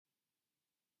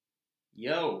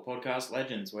Yo, podcast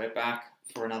legends, we're back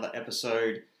for another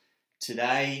episode.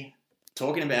 Today,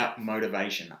 talking about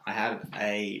motivation. I had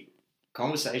a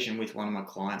conversation with one of my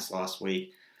clients last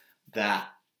week that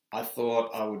I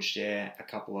thought I would share a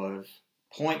couple of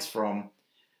points from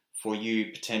for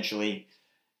you potentially.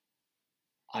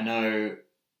 I know,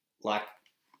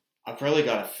 I've probably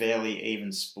got a fairly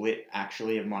even split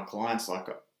actually of my clients.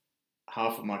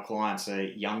 Half of my clients are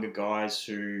younger guys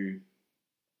who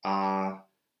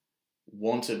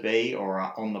want to be or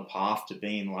are on the path to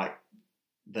being like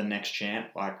the next champ,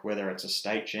 like whether it's a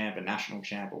state champ, a national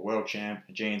champ, a world champ,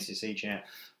 a GNCC champ,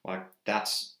 like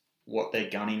that's what they're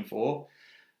gunning for.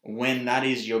 When that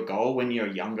is your goal, when you're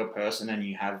a younger person and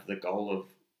you have the goal of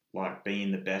like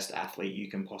being the best athlete you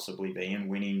can possibly be and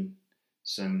winning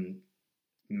some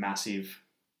massive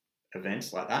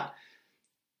events like that,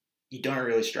 you don't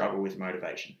really struggle with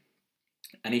motivation.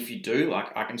 And if you do,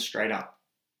 like I can straight up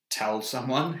tell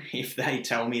someone if they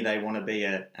tell me they want to be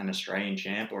an Australian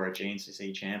champ or a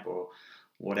GNCC champ or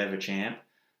whatever champ,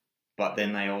 but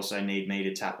then they also need me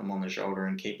to tap them on the shoulder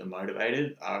and keep them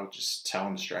motivated, I'll just tell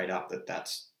them straight up that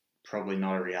that's probably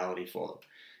not a reality for them,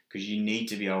 because you need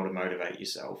to be able to motivate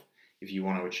yourself if you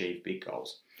want to achieve big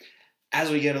goals.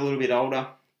 As we get a little bit older,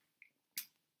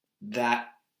 that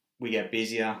we get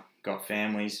busier, got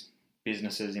families,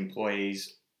 businesses,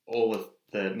 employees, all of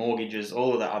the mortgages,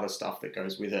 all of the other stuff that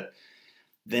goes with it,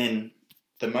 then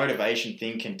the motivation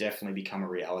thing can definitely become a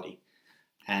reality.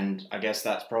 And I guess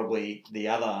that's probably the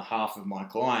other half of my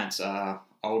clients are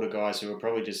older guys who are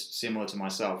probably just similar to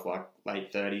myself, like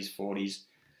late 30s, 40s,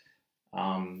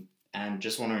 and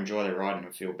just want to enjoy their riding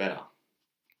and feel better.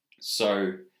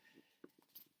 So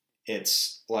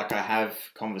it's like I have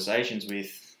conversations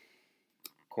with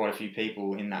quite a few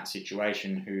people in that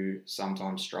situation who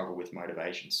sometimes struggle with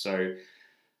motivation. So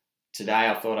today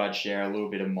I thought I'd share a little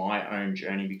bit of my own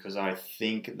journey, because I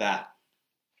think that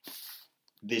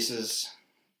this is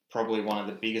probably one of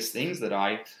the biggest things that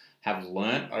I have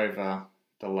learnt over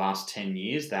the last 10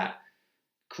 years that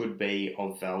could be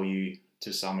of value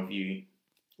to some of you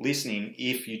listening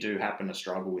if you do happen to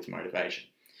struggle with motivation.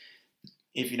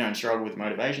 If you don't struggle with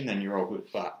motivation, then you're all good,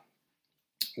 but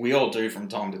we all do from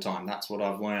time to time. That's what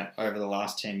I've learnt over the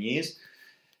last 10 years.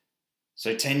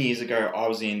 So 10 years ago, I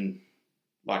was in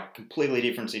like completely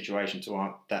different situation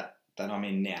to that I'm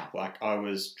in now. Like I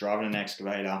was driving an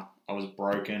excavator, I was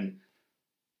broken,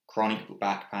 chronic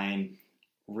back pain,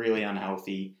 really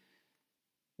unhealthy.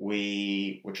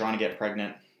 We were trying to get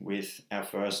pregnant with our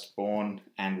firstborn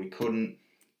and we couldn't.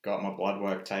 Got my blood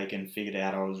work taken, figured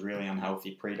out I was really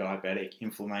unhealthy, pre-diabetic,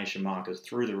 inflammation markers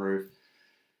through the roof.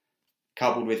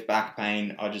 Coupled with back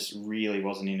pain, I just really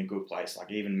wasn't in a good place.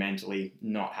 Like even mentally,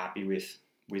 not happy with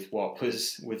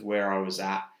where I was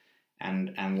at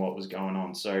and what was going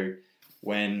on. So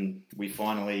when we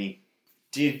finally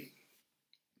did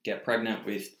get pregnant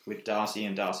with Darcy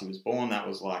and Darcy was born, that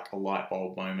was like a light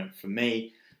bulb moment for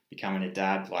me, becoming a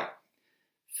dad. Like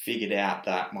figured out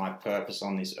that my purpose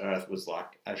on this earth was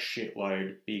like a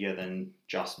shitload bigger than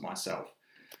just myself.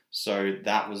 So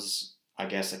that was, I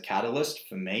guess, a catalyst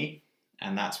for me.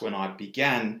 And that's when I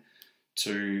began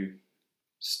to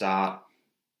start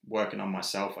working on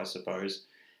myself, I suppose,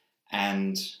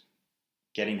 and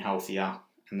getting healthier.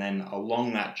 And then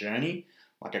along that journey,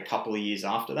 like a couple of years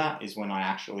after that, is when I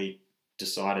actually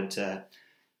decided to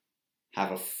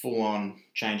have a full-on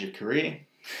change of career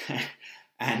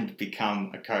and become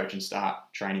a coach and start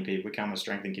training people, become a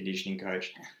strength and conditioning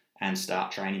coach and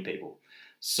start training people.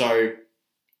 So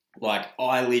like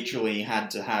I literally had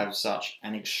to have such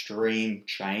an extreme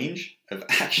change of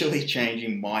actually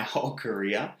changing my whole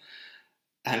career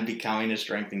and becoming a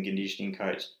strength and conditioning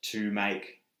coach to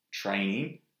make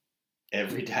training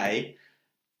every day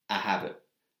a habit.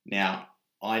 Now,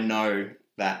 I know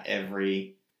that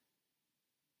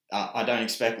I don't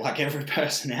expect like every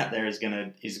person out there is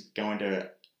going to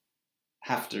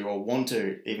have to or want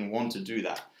to do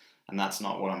that. And that's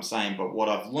not what I'm saying. But what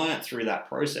I've learned through that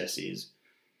process is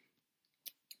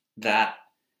that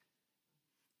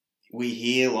we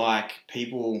hear like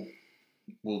people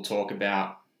will talk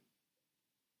about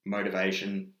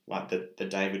motivation, like the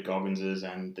David Gogginses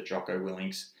and the Jocko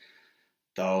Willinks.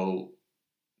 And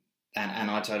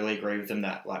I totally agree with them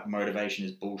that like motivation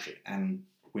is bullshit. And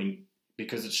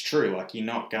because it's true, like you're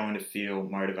not going to feel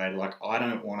motivated. Like I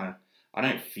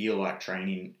don't feel like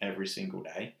training every single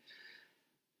day.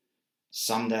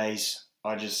 Some days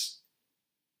I just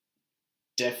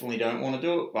definitely don't want to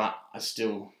do it, but I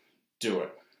still do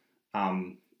it.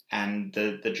 And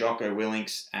the Jocko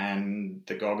Willinks and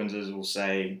the Gogginses will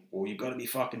say, well, you've got to be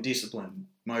fucking disciplined.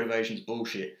 Motivation's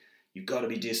bullshit. You've got to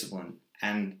be disciplined.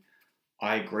 And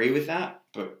I agree with that,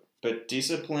 but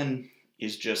discipline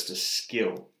is just a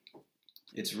skill.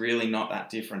 It's really not that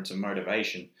different to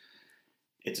motivation.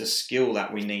 It's a skill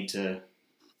that we need to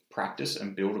practice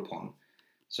and build upon.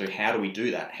 So how do we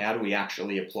do that? How do we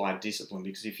actually apply discipline?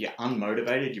 Because if you're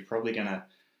unmotivated, you're probably going to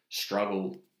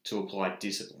struggle to apply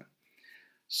discipline.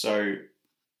 So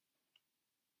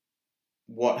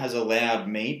what has allowed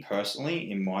me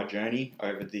personally in my journey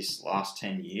over this last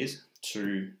 10 years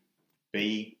to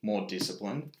be more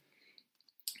disciplined,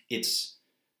 it's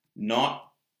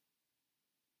not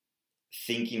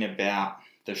thinking about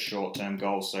the short-term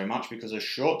goals so much, because a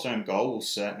short-term goal will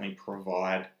certainly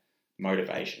provide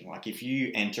motivation. Like if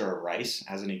you enter a race,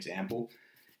 as an example,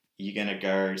 you're going to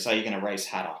go, say you're going to race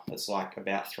Hattah. It's like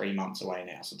about 3 months away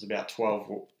now. So it's about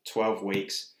 12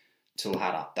 weeks till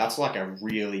Hattah. That's like a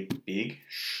really big,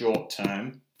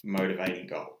 short-term motivating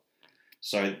goal.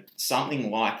 So something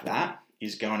like that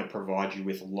is going to provide you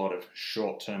with a lot of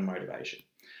short-term motivation.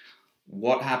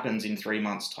 What happens in 3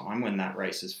 months' time when that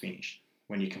race is finished?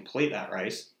 When you complete that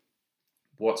race,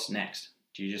 what's next?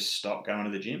 Do you just stop going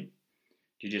to the gym?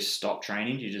 Do you just stop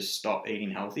training? Do you just stop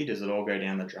eating healthy? Does it all go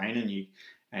down the drain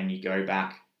and you go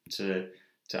back to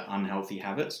unhealthy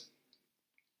habits?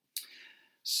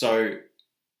 So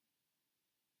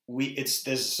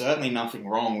there's certainly nothing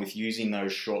wrong with using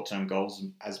those short-term goals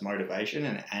as motivation,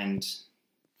 and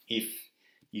if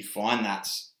you find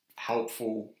that's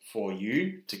helpful for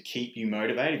you to keep you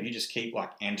motivated, if you just keep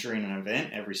like entering an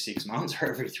event every 6 months or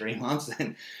every 3 months,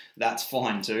 then that's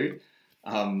fine too.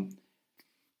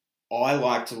 I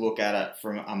like to look at it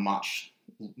from a much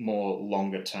more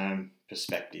longer term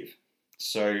perspective.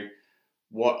 So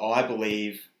what I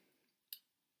believe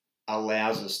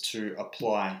allows us to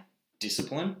apply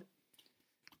discipline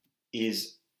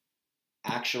is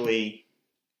actually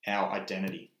our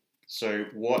identity. So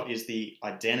what is the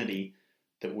identity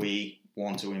that we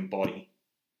want to embody?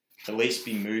 At least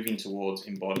be moving towards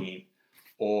embodying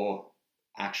or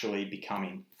actually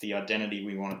becoming the identity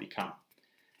we want to become.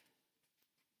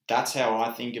 That's how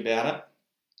I think about it,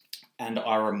 and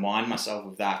I remind myself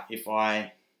of that. If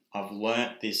I've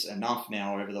learnt this enough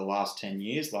now over the last 10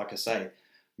 years, like I say,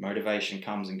 motivation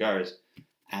comes and goes.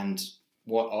 And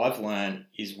what I've learned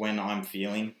is when I'm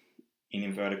feeling, in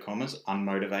inverted commas,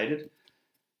 unmotivated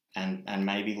and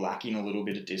maybe lacking a little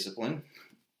bit of discipline,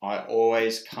 I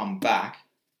always come back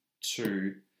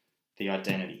to the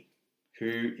identity.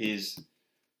 Who is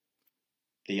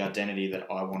the identity that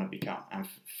I want to become? And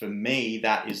for me,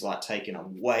 that is like taking a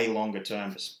way longer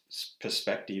term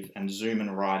perspective and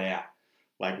zooming right out.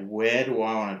 Like, where do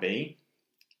I want to be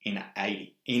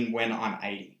when I'm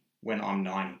 80, when I'm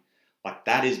 90? Like,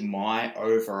 that is my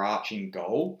overarching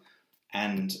goal.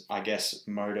 And I guess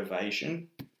motivation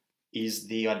is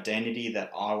the identity that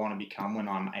I want to become when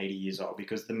I'm 80 years old.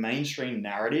 Because the mainstream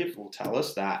narrative will tell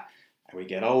us that as we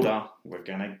get older, we're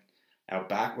going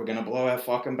to blow our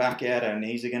fucking back out, our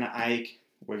knees are going to ache,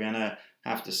 we're going to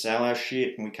have to sell our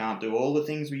shit, and we can't do all the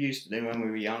things we used to do when we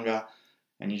were younger,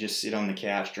 and you just sit on the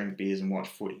couch, drink beers, and watch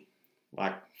footy.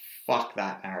 Like, fuck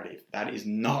that narrative. That is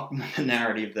not the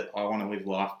narrative that I want to live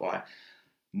life by.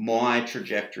 My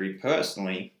trajectory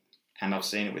personally, and I've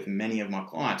seen it with many of my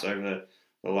clients over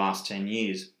the last 10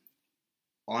 years,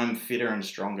 I'm fitter and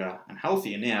stronger and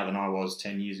healthier now than I was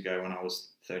 10 years ago when I was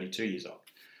 32 years old.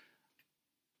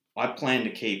 I plan to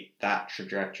keep that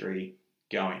trajectory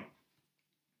going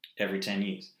every 10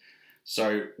 years.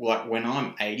 So, like, when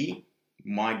I'm 80,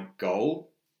 my goal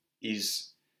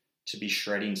is to be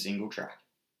shredding single track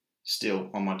still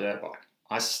on my dirt bike.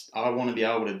 I want to be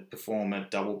able to perform a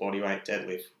double bodyweight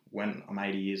deadlift when I'm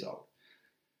 80 years old.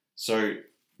 So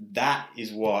that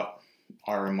is what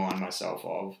I remind myself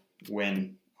of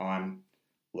when I'm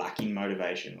lacking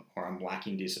motivation or I'm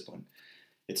lacking discipline.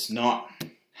 It's not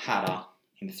Hattah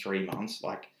in 3 months.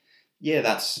 Like, yeah,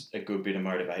 that's a good bit of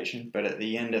motivation, but at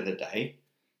the end of the day,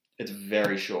 it's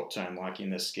very short term. Like, in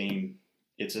the scheme,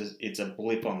 it's a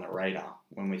blip on the radar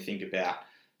when we think about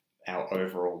our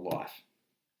overall life.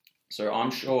 So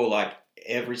I'm sure, like,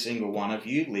 every single one of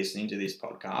you listening to this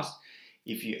podcast,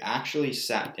 if you actually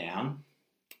sat down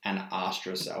and asked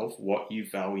yourself what you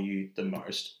value the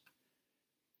most,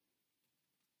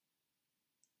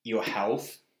 your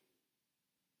health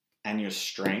and your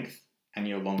strength and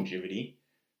your longevity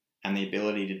and the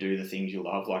ability to do the things you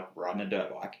love, like riding a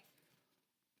dirt bike,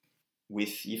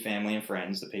 with your family and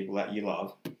friends, the people that you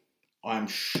love, I'm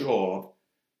sure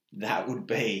that would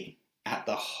be at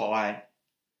the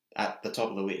top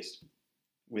of the list,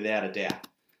 without a doubt.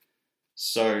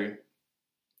 So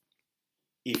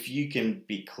if you can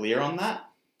be clear on that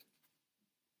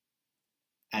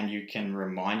and you can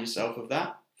remind yourself of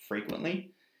that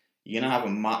frequently, you're going to have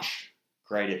a much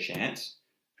greater chance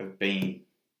of being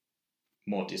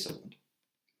more disciplined.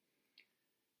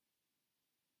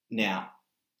 Now,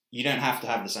 you don't have to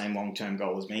have the same long-term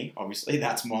goal as me. Obviously,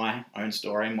 that's my own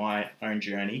story, my own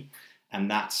journey, and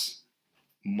that's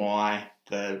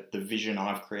the vision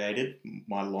I've created,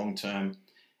 my long-term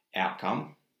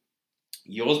outcome.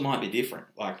 Yours might be different,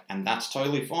 and that's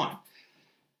totally fine.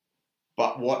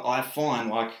 But what I find,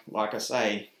 like I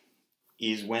say,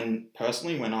 is when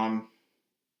I'm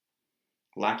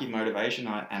lacking motivation,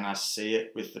 and I see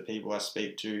it with the people I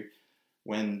speak to,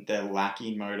 when they're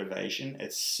lacking motivation,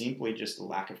 it's simply just a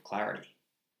lack of clarity.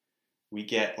 We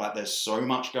get, there's so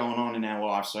much going on in our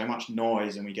life, so much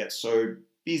noise, and we get so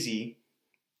busy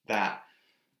that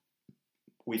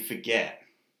we forget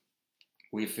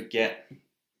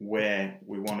where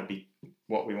we want to be,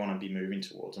 what we want to be moving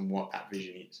towards, and what that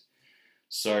vision is.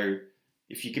 So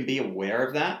if you can be aware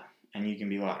of that, and you can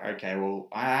be like, okay, well,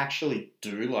 I actually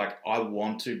do, I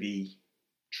want to be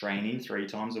training 3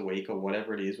 times a week or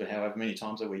whatever it is, but however many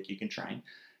times a week you can train,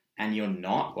 and you're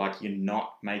not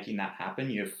making that happen,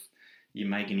 you're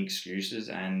making excuses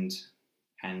and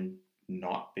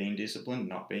not being disciplined,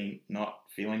 not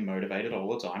feeling motivated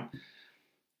all the time,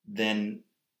 then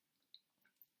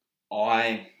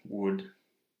I would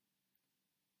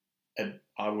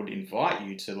invite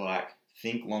you to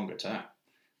think longer term,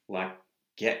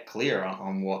 get clearer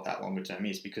on what that longer term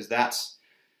is, because that's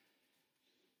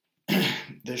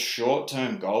the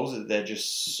short-term goals. They're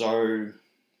just so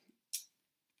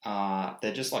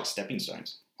they're just like stepping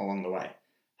stones along the way.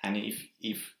 And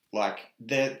if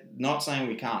they're not saying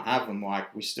we can't have them,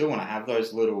 we still want to have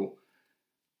those little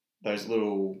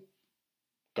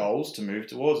goals to move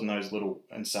towards,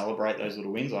 and celebrate those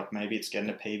little wins. Maybe it's getting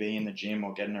a PB in the gym,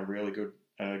 or getting a really good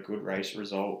race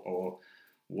result, or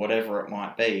whatever it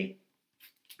might be.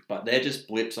 But they're just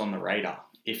blips on the radar.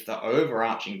 If the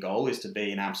overarching goal is to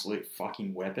be an absolute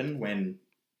fucking weapon when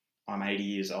I'm 80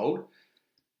 years old,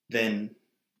 then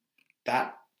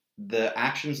the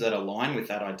actions that align with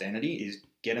that identity is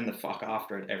getting the fuck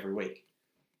after it every week.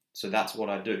 So that's what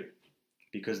I do,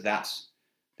 because that's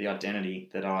the identity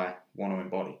that I want to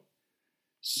embody.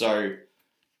 So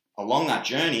along that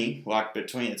journey,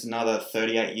 it's another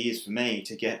 38 years for me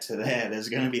to get to there. There's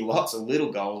going to be lots of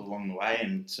little goals along the way,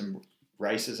 and some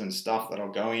races and stuff that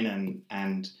I'll go in,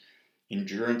 and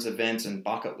endurance events and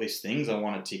bucket list things I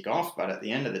want to tick off. But at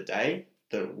the end of the day,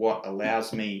 what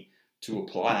allows me to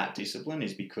apply that discipline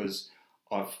is because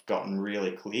I've gotten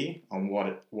really clear on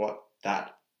what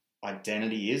that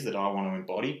identity is that I want to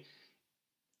embody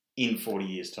in 40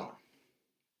 years' time.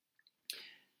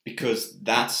 Because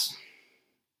that's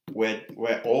where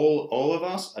all of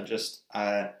us are just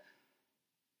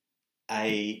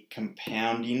a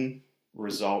compounding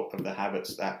result of the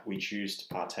habits that we choose to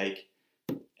partake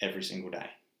every single day.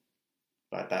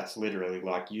 That's literally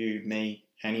you, me,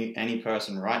 any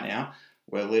person right now.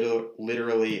 We're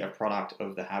literally a product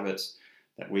of the habits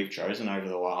that we've chosen over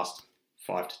the last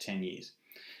 5 to 10 years.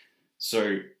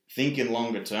 So thinking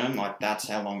longer term, that's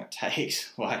how long it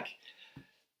takes.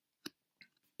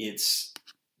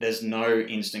 There's no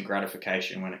instant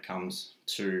gratification when it comes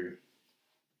to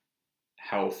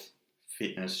health,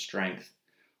 fitness, strength,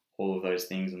 all of those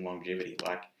things, and longevity.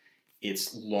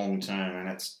 It's long term, and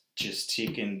it's just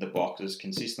ticking the boxes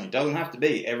consistently. It doesn't have to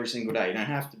be every single day. You don't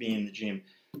have to be in the gym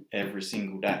every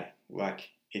single day.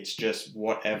 It's just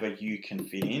whatever you can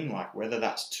fit in, whether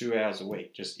that's 2 hours a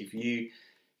week. Just if you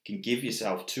can give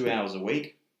yourself 2 hours a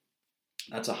week,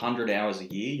 that's 100 hours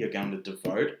a year you're going to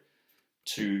devote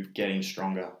to getting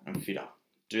stronger and fitter.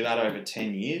 Do that over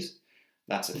 10 years,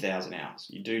 that's 1,000 hours.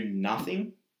 You do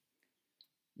nothing,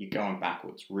 you're going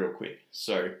backwards real quick.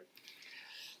 So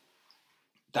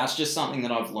that's just something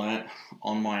that I've learnt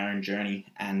on my own journey,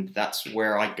 and that's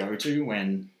where I go to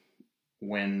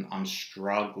when I'm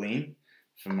struggling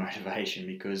for motivation,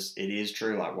 because it is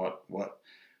true, what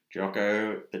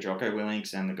the Jocko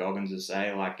Willinks and the Goggins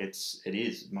say, it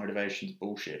is motivation's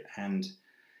bullshit. And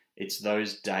it's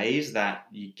those days that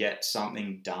you get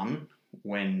something done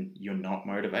when you're not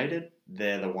motivated,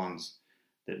 they're the ones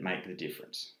that make the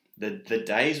difference. The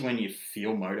days when you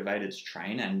feel motivated to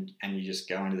train and you just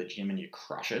go into the gym and you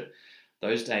crush it,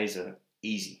 those days are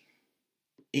easy.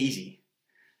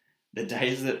 The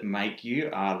days that make you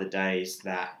are the days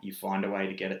that you find a way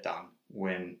to get it done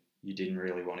when you didn't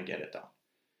really want to get it done.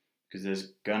 Because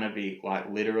there's going to be,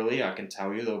 literally, I can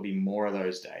tell you there'll be more of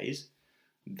those days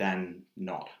than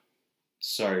not.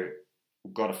 So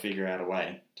we've got to figure out a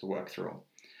way to work through them.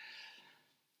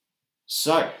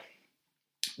 So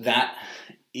that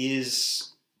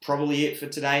is probably it for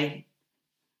today.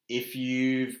 if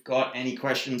you've got any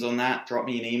questions on that, drop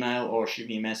me an email or shoot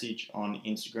me a message on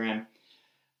Instagram.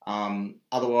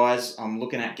 Otherwise, I'm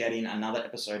looking at getting another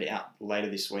episode out later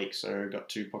this week. So I've got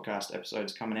 2 podcast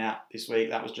episodes coming out this week.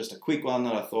 That was just a quick one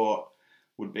that I thought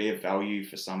would be of value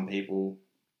for some people.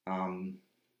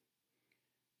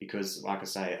 Because like I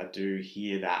say, I do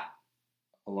hear that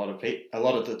a lot of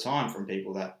the time from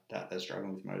people that they're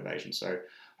struggling with motivation. So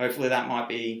hopefully that might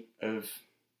be of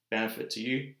benefit to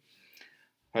you.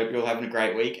 Hope you're all having a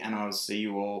great week, and I'll see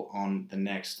you all on the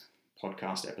next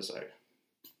podcast episode.